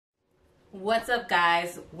What's up,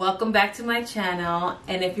 guys? Welcome back to my channel,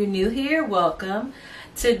 and if you're new here, welcome.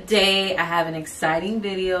 Today I have an exciting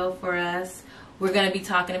video for us. We're going to be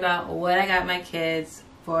talking about what I got my kids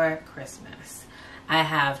for Christmas. I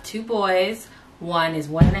have two boys. One is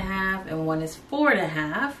 1.5 and one is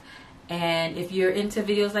 4.5. And if you're into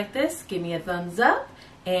videos like this, give me a thumbs up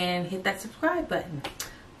and hit that subscribe button.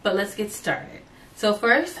 But let's get started. So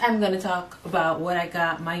first I'm going to talk about what I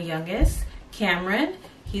got my youngest, Cameron.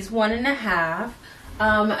 He's 1.5.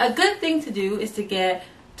 A good thing to do is to get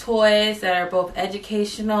toys that are both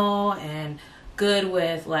educational and good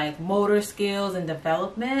with like motor skills and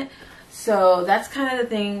development. So that's kind of the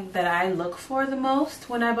thing that I look for the most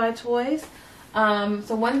when I buy toys.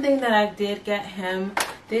 So one thing that I did get him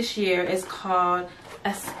this year is called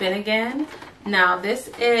a Spin Again. Now this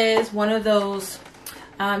is one of those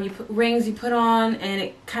rings you put on and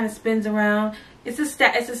it kind of spins around. It's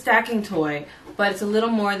a stacking toy, but it's a little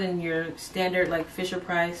more than your standard like Fisher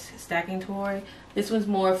Price stacking toy. This one's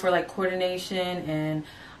more for like coordination,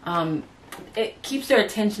 and it keeps their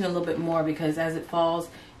attention a little bit more because as it falls,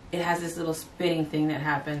 it has this little spinning thing that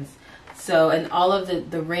happens. So, and all of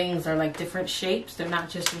the rings are like different shapes. They're not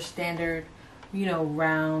just your standard, you know,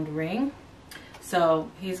 round ring. So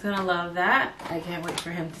he's gonna love that. I can't wait for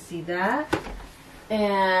him to see that.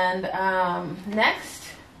 And next,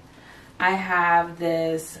 I have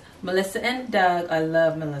this Melissa and Doug. I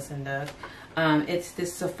love Melissa and Doug. It's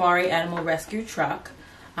this safari animal rescue truck.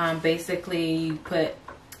 Basically, you put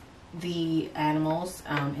the animals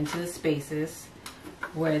into the spaces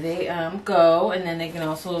where they go, and then they can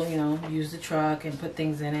also, you know, use the truck and put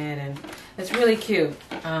things in it, and it's really cute.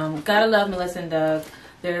 Gotta love Melissa and Doug.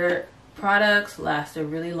 Their products last a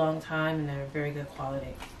really long time, and they're very good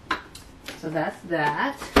quality. So that's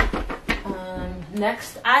that.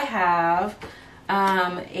 Next I have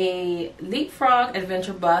a Leapfrog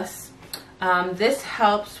Adventure Bus. This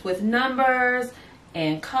helps with numbers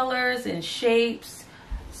and colors and shapes.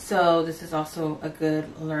 So this is also a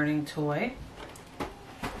good learning toy.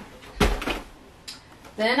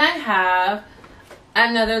 Then I have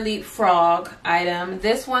another Leapfrog item.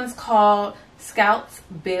 This one's called Scouts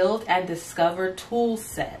Build and Discover Tool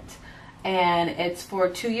Set. And it's for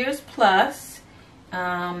 2 years plus.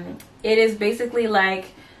 It is basically like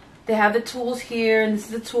they have the tools here, and this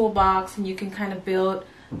is a toolbox, and you can kind of build.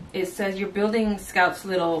 It says you're building Scout's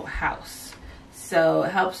little house. So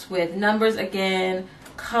it helps with numbers again,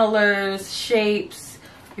 colors, shapes.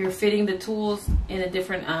 You're fitting the tools in the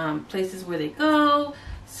different places where they go.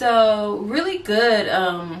 So really good,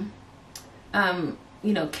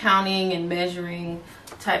 you know, counting and measuring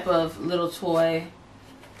type of little toy.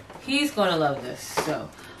 He's gonna love this. So.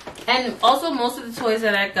 And also most of the toys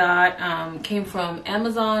that I got came from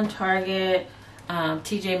Amazon, Target,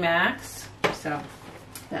 TJ Maxx. So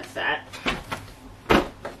that's that.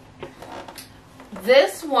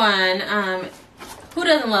 This one, who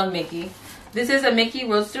doesn't love Mickey? This is a Mickey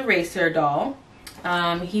Roadster Racer doll.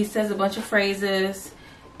 He says a bunch of phrases,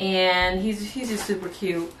 and he's just super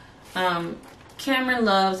cute. Cameron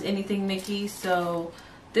loves anything Mickey, so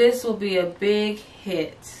this will be a big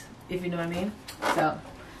hit, if you know what I mean. So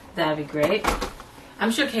that'd be great.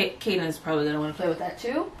 I'm sure Kaden is probably going to want to play with that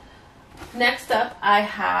too. Next up, I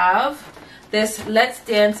have this Let's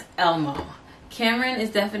Dance Elmo. Cameron is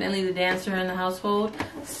definitely the dancer in the household,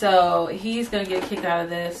 so he's going to get a kick out of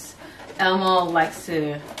this. Elmo likes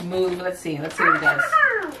to move. Let's see what he does.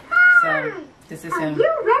 So this is him. Are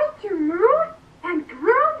you ready to move and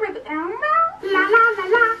groove with Elmo? La la la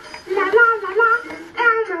la, la la la la,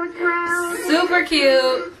 Elmo's groove. Super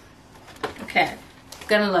cute. Okay.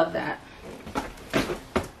 Gonna love that.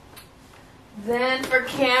 Then for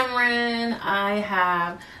Cameron, I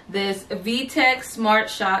have this VTech Smart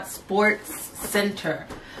Shot Sports Center.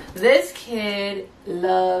 This kid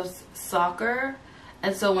loves soccer,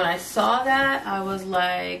 and so when I saw that, I was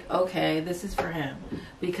like, okay, this is for him,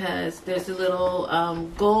 because there's a little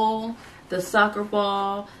goal, the soccer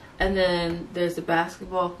ball, and then there's a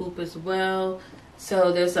basketball hoop as well.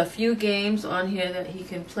 So there's a few games on here that he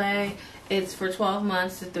can play. It's for 12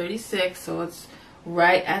 months to 36, so it's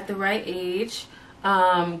right at the right age.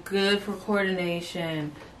 Good for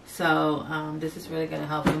coordination. So this is really going to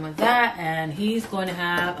help him with that, and he's going to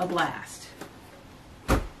have a blast.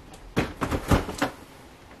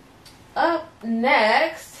 Up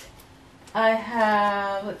next, I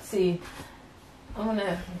have, let's see, I'm going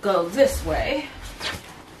to go this way.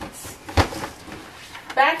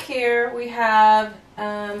 Back here we have,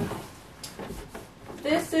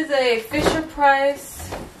 this is a Fisher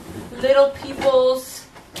Price Little People's,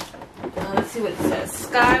 let's see what it says,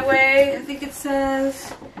 Skyway, I think it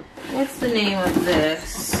says. What's the name of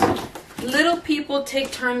this? Little People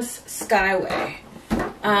Take Turns Skyway.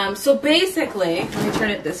 So basically, let me turn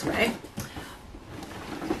it this way.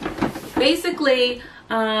 Basically,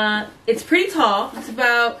 it's pretty tall. It's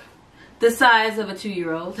about the size of a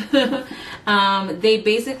 2-year-old. They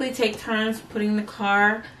basically take turns putting the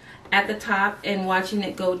car at the top and watching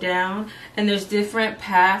it go down. And there's different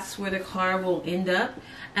paths where the car will end up.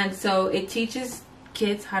 And so it teaches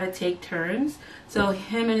kids how to take turns. So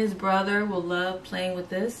him and his brother will love playing with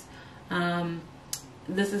this.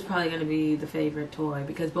 This is probably going to be the favorite toy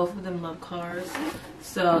because both of them love cars.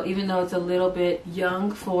 So even though it's a little bit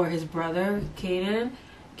young for his brother, Caden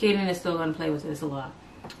is still going to play with this a lot.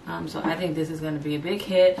 So I think this is going to be a big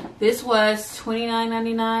hit. This was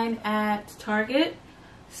 $29.99 at Target.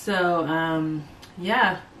 So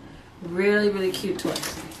yeah, really, really cute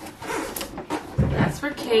toys. That's for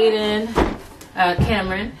Cameron.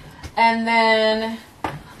 And then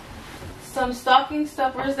some stocking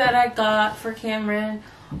stuffers that I got for Cameron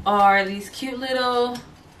are these cute little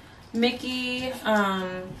Mickey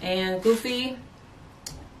and Goofy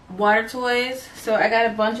water toys. So I got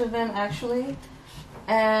a bunch of them actually.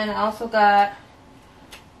 And I also got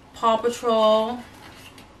Paw Patrol.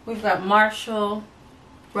 We've got Marshall,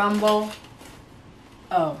 Rumble.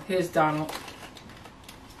 Oh, here's Donald.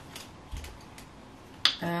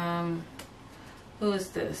 Who is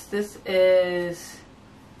this? This is,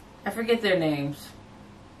 I forget their names.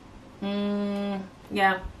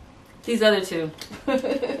 Yeah, these other two.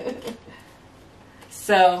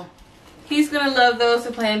 So he's gonna love those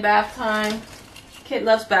to play in bath time. Kid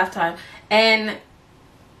loves bath time. And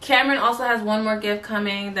Cameron also has one more gift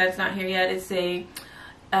coming that's not here yet. It's a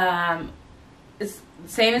it's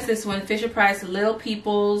same as this one, Fisher Price Little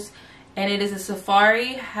Peoples, and it is a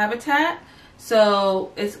safari habitat.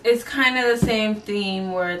 So it's kind of the same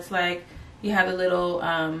theme where it's like you have the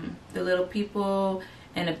little people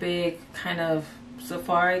and a big kind of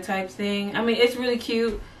safari type thing. I mean, it's really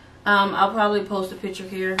cute. I'll probably post a picture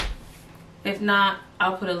here. If not,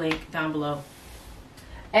 I'll put a link down below.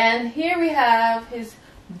 And here we have his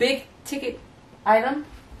big ticket item.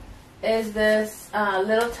 Is this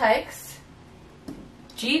Little Tikes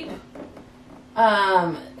Jeep.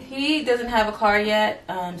 He doesn't have a car yet,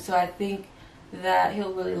 so I think that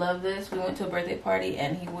he'll really love this. We went to a birthday party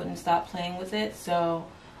and he wouldn't stop playing with it, so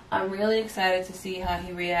I'm really excited to see how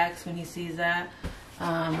he reacts when he sees that.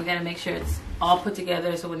 We gotta make sure it's all put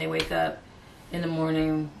together so when they wake up in the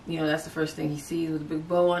morning, you know, that's the first thing he sees with a big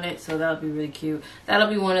bow on it, so that'll be really cute. That'll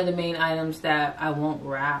be one of the main items that I won't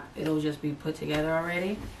wrap. It'll just be put together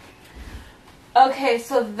already. Okay,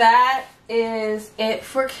 so that is it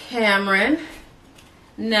for Cameron.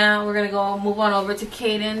 Now we're gonna move on over to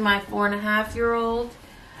Caden, my 4.5-year-old.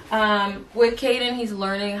 With Caden, he's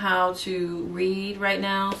learning how to read right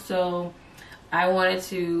now, so I wanted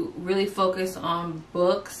to really focus on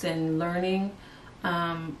books and learning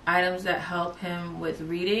items that help him with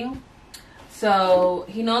reading. So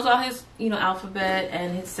he knows all his, alphabet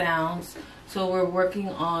and his sounds. So we're working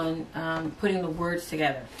on putting the words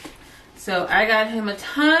together. So I got him a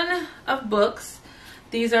ton of books.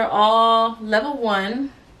 These are all level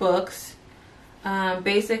 1 books.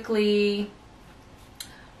 Basically,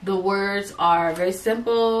 the words are very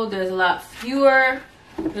simple. There's a lot fewer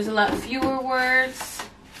words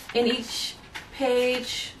in each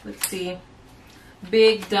page. Let's see.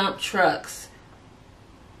 Big dump trucks.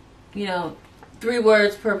 3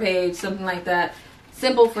 words per page, something like that.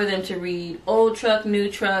 Simple for them to read. Old truck,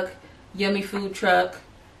 new truck, yummy food truck.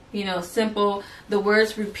 Simple. The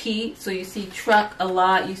words repeat, so you see truck a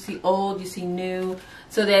lot, you see old, you see new,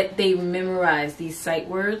 so that they memorize these sight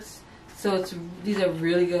words. So these are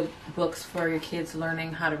really good books for your kids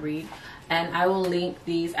learning how to read. And I will link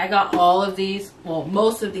these. I got all of these, well,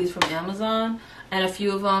 most of these from Amazon and a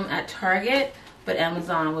few of them at Target, but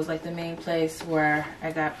Amazon was like the main place where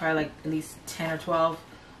I got probably like at least 10 or 12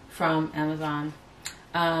 from Amazon.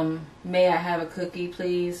 May I Have a Cookie,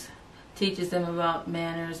 Please? Teaches them about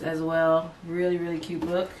manners as well. Really, really cute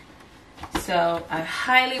book. So I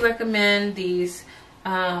highly recommend these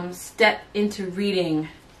Step Into Reading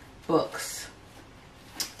books.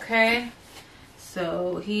 Okay,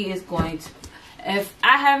 so he is going to, if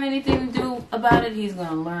I have anything to do about it, he's going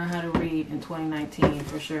to learn how to read in 2019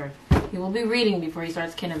 for sure. He will be reading before he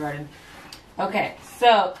starts kindergarten. Okay,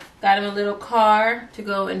 so got him a little car to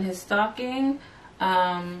go in his stocking.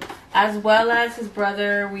 As well as his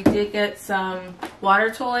brother, we did get some water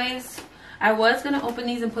toys. I was going to open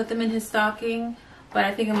these and put them in his stocking, but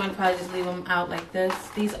I think I'm going to probably just leave them out like this.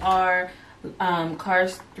 These are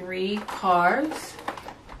Cars 3 cars.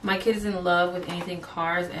 My kid is in love with anything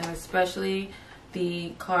Cars, and especially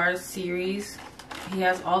the Cars series. He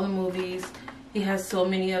has all the movies. He has so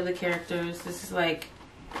many of the characters. This is like,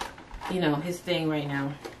 you know, his thing right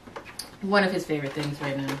now. One of his favorite things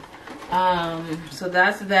right now. So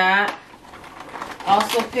that's that.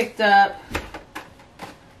 Also picked up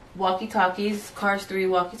walkie-talkies, Cars 3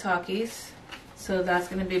 walkie-talkies. So that's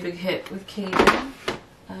going to be a big hit with Kaden.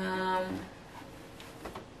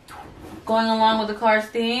 Going along with the Cars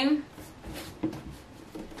theme,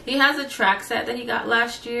 he has a track set that he got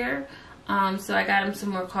last year. So I got him some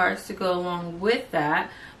more Cars to go along with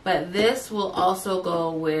that. But this will also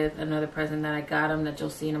go with another present that I got him that you'll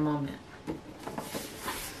see in a moment.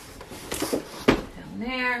 Down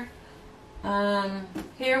there.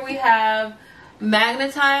 Here we have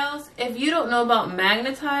Magna-Tiles. If you don't know about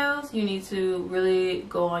Magna-Tiles, you need to really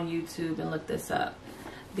go on YouTube and look this up.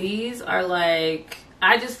 These are like,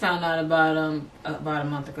 I just found out about them about a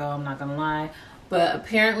month ago, I'm not gonna lie. But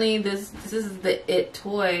apparently this is the it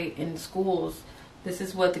toy in schools. This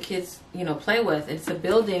is what the kids, you know, play with. It's a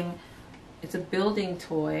building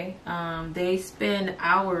toy. They spend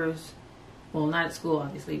hours, well, not at school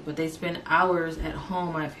obviously, but they spend hours at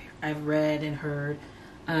home, I've read and heard.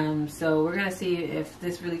 So we're gonna see if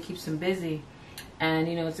this really keeps them busy. And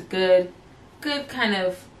you know, it's a good kind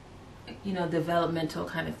of, you know, developmental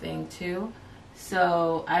kind of thing too.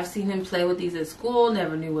 So I've seen him play with these at school,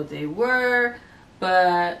 never knew what they were,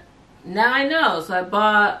 but now I know. So I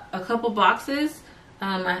bought a couple boxes.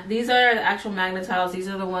 These are the actual Magna-Tiles. These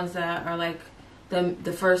are the ones that are like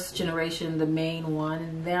the first generation, the main one.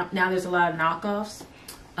 And now there's a lot of knockoffs,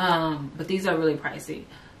 but these are really pricey.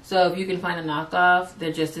 So if you can find a knockoff,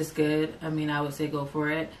 they're just as good. I mean, I would say go for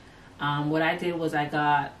it. What I did was I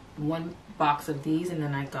got one box of these, and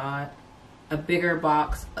then I got a bigger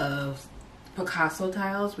box of Picasso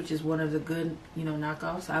tiles, which is one of the good, you know,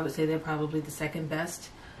 knockoffs. I would say they're probably the second best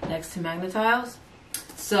next to Magna-Tiles.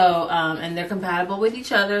 So, and they're compatible with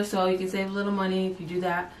each other, so you can save a little money if you do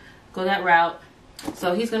that, go that route.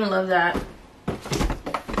 So he's gonna love that.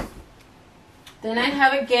 Then I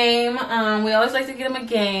have a game. We always like to get him a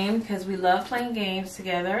game because we love playing games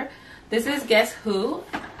together. This is Guess Who.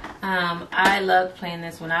 I loved playing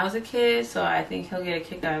this when I was a kid, so I think he'll get a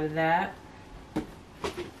kick out of that.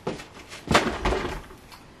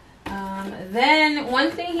 Then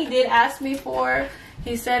one thing he did ask me for,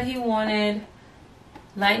 he said he wanted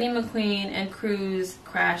Lightning McQueen and Cruz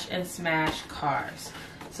Crash and Smash cars.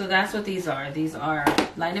 So that's what these are. These are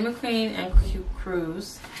Lightning McQueen and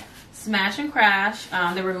Cruz Smash and Crash.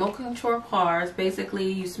 They're remote control cars.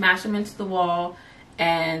 Basically, you smash them into the wall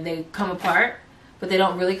and they come apart, but they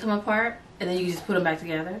don't really come apart, and then you just put them back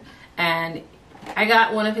together. And I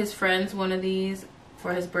got one of his friends one of these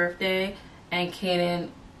for his birthday, and Kaden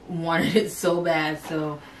wanted it so bad,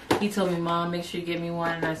 so he told me, Mom, make sure you get me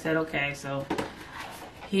one, and I said okay. So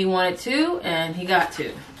he wanted two and he got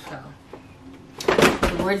two, so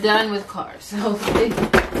we're done with cars, so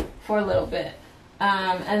for a little bit.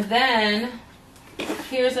 And then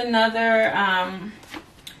here's another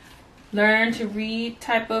learn to read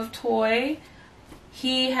type of toy.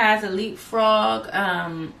 He has a Leapfrog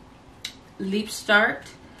Leap Start,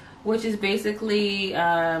 which is basically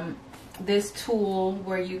this tool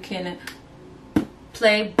where you can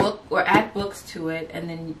play book or add books to it, and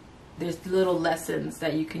then there's little lessons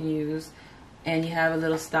that you can use, and you have a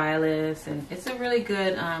little stylus, and it's a really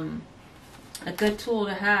good a good tool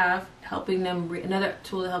to have, helping them read, another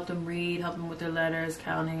tool to help them read, help them with their letters,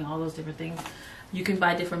 counting, all those different things. You can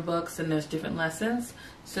buy different books and there's different lessons.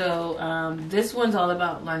 So this one's all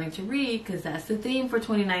about learning to read because that's the theme for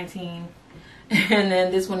 2019. And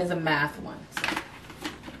then this one is a math one.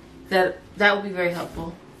 So that will be very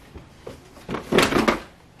helpful.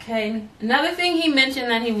 Okay, another thing he mentioned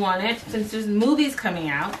that he wanted, since there's movies coming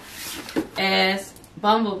out, is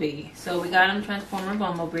Bumblebee. So we got him Transformer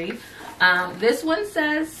Bumblebee. This one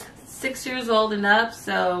says 6 years old and up,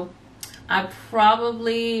 so I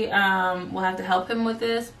probably will have to help him with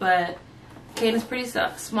this, but Kaden's pretty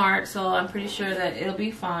smart, so I'm pretty sure that it'll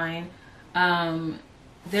be fine.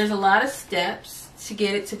 There's a lot of steps to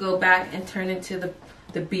get it to go back and turn into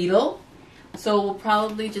the Beetle, so we'll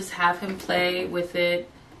probably just have him play with it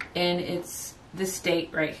in this state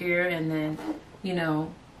right here, and then, you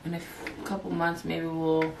know, in a couple months maybe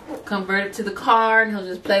we'll convert it to the car and he'll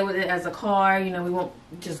just play with it as a car. You know, we won't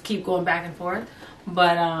just keep going back and forth,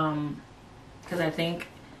 but because I think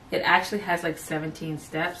it actually has like 17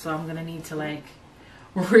 steps, so I'm gonna need to like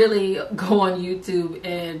really go on YouTube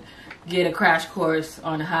and get a crash course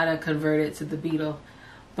on how to convert it to the Beetle.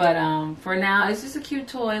 But for now, it's just a cute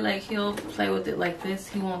toy. Like, he'll play with it like this.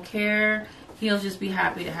 He won't care. He'll just be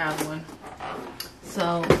happy to have one.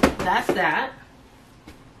 So that's that.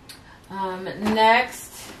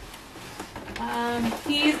 Next,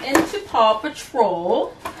 he's into Paw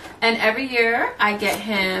Patrol. And every year I get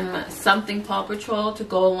him something Paw Patrol to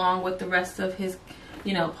go along with the rest of his,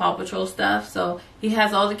 you know, Paw Patrol stuff. So he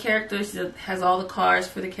has all the characters, he has all the cars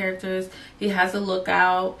for the characters. He has a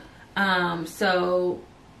Lookout. So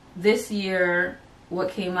this year what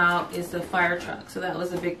came out is the fire truck. So that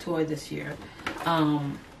was a big toy this year.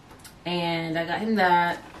 And I got him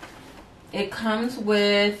that. It comes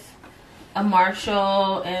with a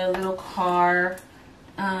Marshall and a little car.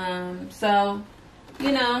 So,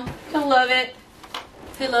 you know, he'll love it.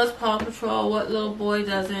 He loves Paw Patrol. What little boy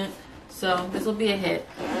doesn't? So this will be a hit.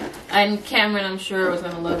 And Cameron, I'm sure, was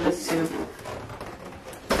going to love this too.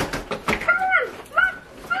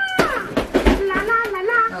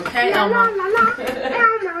 Okay, Elmo.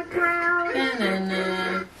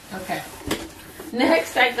 Okay.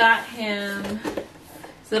 Next, I got him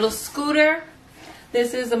this little scooter.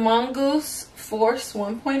 This is a Mongoose Force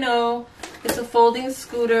 1.0. It's a folding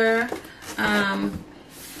scooter.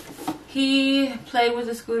 He played with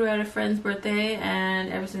the scooter at a friend's birthday,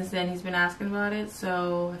 and ever since then he's been asking about it.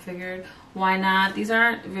 So I figured, why not? These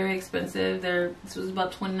aren't very expensive. This was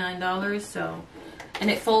about $29. So, and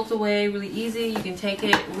it folds away really easy. You can take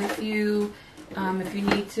it with you if you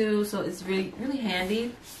need to. So it's really, really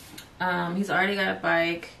handy. He's already got a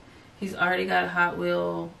bike. He's already got a Hot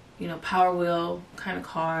Wheel, you know, Power Wheel kind of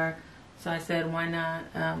car. So I said, why not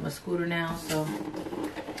a scooter now? So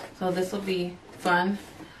this will be fun.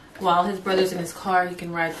 While his brother's in his car, he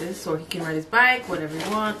can ride this, or he can ride his bike, whatever he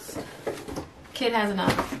wants. Kid has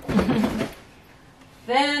enough.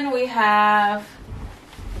 Then we have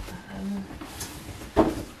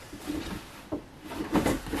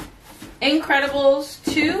Incredibles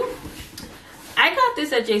 2. I got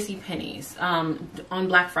this at JCPenney's on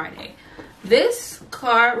Black Friday. This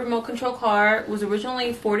car, remote control car, was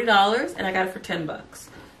originally $40, and I got it for $10.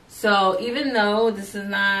 So even though this is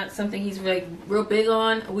not something he's like real big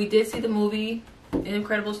on, we did see the movie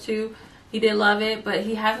Incredibles 2. He did love it, but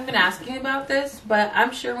he hasn't been asking about this. But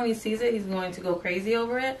I'm sure when he sees it, he's going to go crazy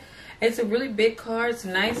over it. It's a really big car. It's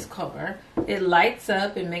a nice car. It lights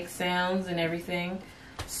up. It makes sounds and everything.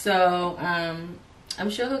 So I'm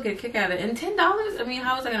sure he'll get a kick out of it. And $10, I mean,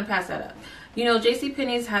 how was I going to pass that up? You know,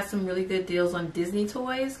 JCPenney's has some really good deals on Disney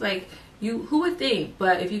toys. Like, who would think?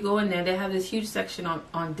 But if you go in there, they have this huge section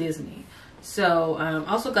on Disney. So,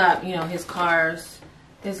 also got, you know, his cars,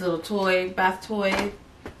 his little bath toy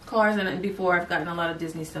cars. And before, I've gotten a lot of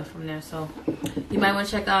Disney stuff from there. So, you might want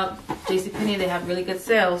to check out JCPenney. They have really good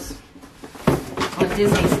sales on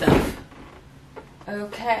Disney stuff.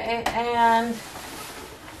 Okay, and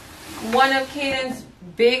one of Caden's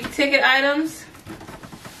big ticket items,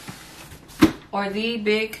 or the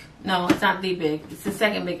big, no, it's not the big, it's the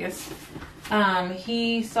second biggest.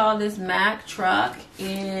 He saw this Mack truck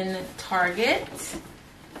in Target,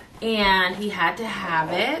 and he had to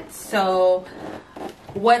have it. So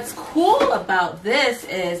what's cool about this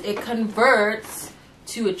is it converts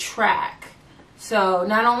to a track. So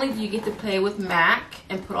not only do you get to play with Mack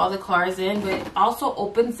and put all the cars in, but it also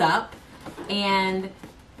opens up, and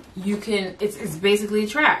you can, it's basically a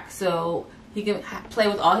track. So he can play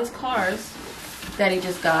with all his cars that he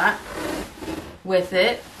just got with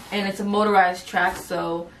it, and it's a motorized track,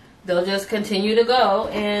 so they'll just continue to go.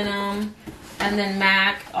 And then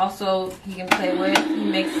Mack also he can play with. He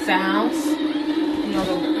makes sounds, you know,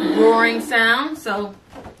 the roaring sound. So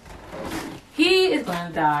he is going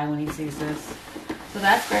to die when he sees this. So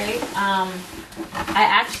that's great. I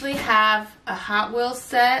actually have a Hot Wheels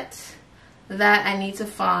set that I need to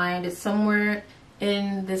find. It's somewhere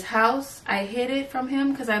in this house. I hid it from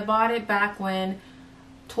him because I bought it back when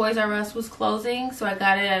Toys R Us was closing. So I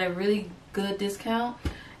got it at a really good discount.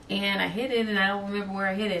 And I hid it, and I don't remember where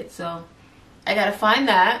I hid it. So I gotta find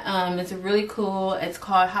that. It's a really cool, it's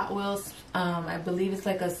called Hot Wheels. I believe it's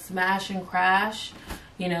like a smash and crash.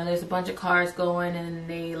 You know, there's a bunch of cars going and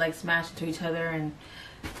they like smash into each other and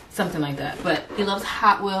something like that. But he loves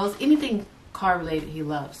Hot Wheels. Anything car related he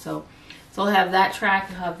loves. So I'll have that track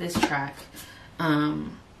and have this track.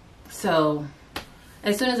 So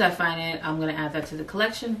as soon as I find it, I'm going to add that to the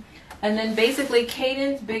collection. And then basically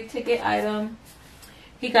Caden's big ticket item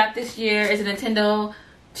he got this year is a Nintendo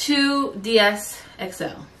 2DS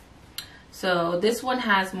XL. So this one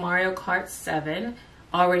has Mario Kart 7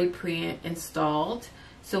 already pre-installed.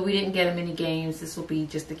 So we didn't get him any games. This will be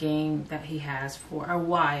just the game that he has for a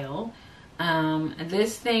while.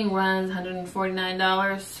 This thing runs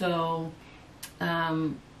 $149, so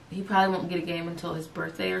he probably won't get a game until his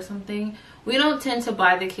birthday or something. We don't tend to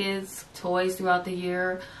buy the kids toys throughout the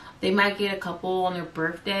year. They might get a couple on their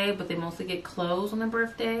birthday, but they mostly get clothes on their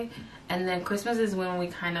birthday. And then Christmas is when we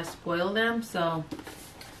kind of spoil them. So,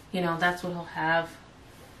 you know, that's what he'll have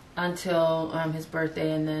until his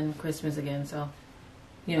birthday and then Christmas again. So,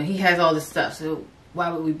 you know, he has all this stuff. So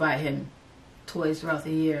why would we buy him toys throughout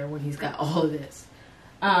the year when he's got all of this?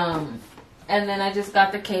 And then I just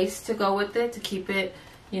got the case to go with it to keep it,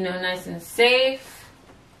 you know, nice and safe.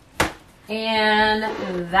 And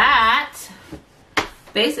that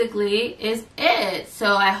basically is it.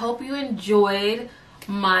 So I hope you enjoyed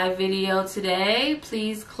my video today.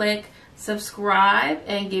 Please click subscribe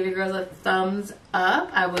and give your girls a thumbs up.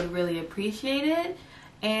 I would really appreciate it.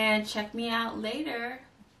 And check me out later.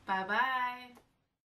 Bye bye.